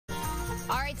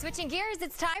All right, switching gears,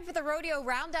 it's time for the Rodeo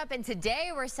Roundup, and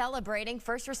today we're celebrating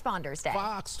First Responders Day.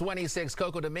 Fox 26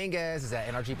 Coco Dominguez is at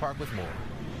NRG Park with more.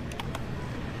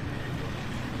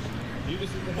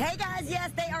 Hey guys,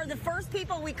 yes, they are the first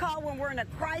people we call when we're in a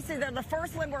crisis. They're the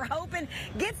first one we're hoping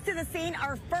gets to the scene.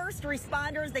 Our first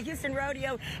responders, the Houston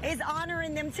Rodeo, is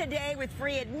honoring them today with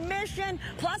free admission,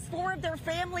 plus 4 of their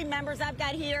family members. I've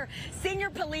got here Senior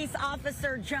Police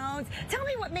Officer Jones. Tell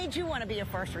me what made you want to be a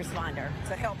first responder.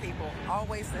 To help people,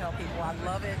 always to help people. I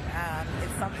love it.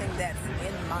 It's something that's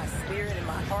in my spirit, in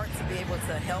my heart, to be able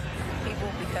to help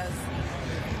people, because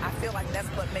I feel like that's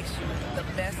what makes you the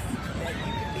best that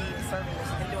you can be serving this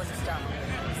and doing this job.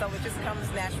 So it just comes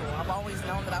natural. I've always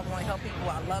known that I want to help people.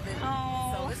 I love it.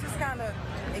 Oh. So this is kind of,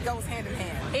 it goes hand in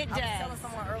hand. It does. I was telling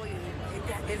someone earlier,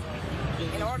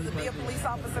 in order to be a police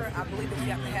officer, I believe that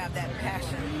you have to have that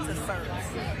passion to serve.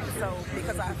 So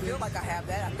because I feel like I have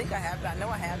that, I think I have it, I know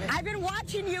I have it. I've been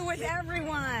watching you with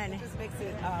everyone. It just makes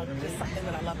it just something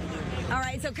that I love to do. All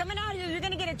right, so coming out here, you're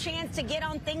going to get a chance to get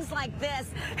on things like this,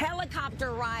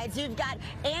 helicopter rides. You've got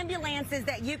ambulances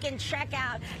that you can check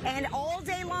out, and all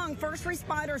day long, first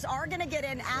responders are going to get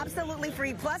in absolutely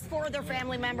free, plus 4 of their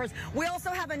family members. We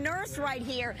also have a nurse right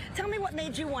here. Tell me what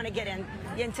made you want to get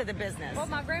into the business. Well,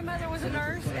 my grandmother was a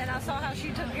nurse, and I saw how she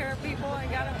took care of people and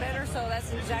got them better, so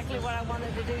that's exactly what I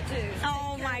wanted to do, too.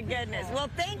 Oh, my goodness. Well,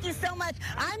 thank you so much.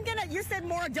 You said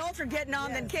more adults are getting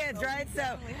on than kids, right?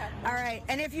 So, all right.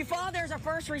 And if you fall, there's a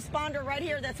first responder right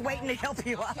here that's waiting to help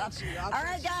you up. All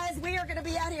right, guys, we are going to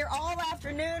be out here all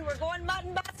afternoon. We're going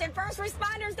mutton busting. First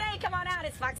Responders Day. Come on out.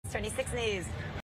 It's Fox 26 News.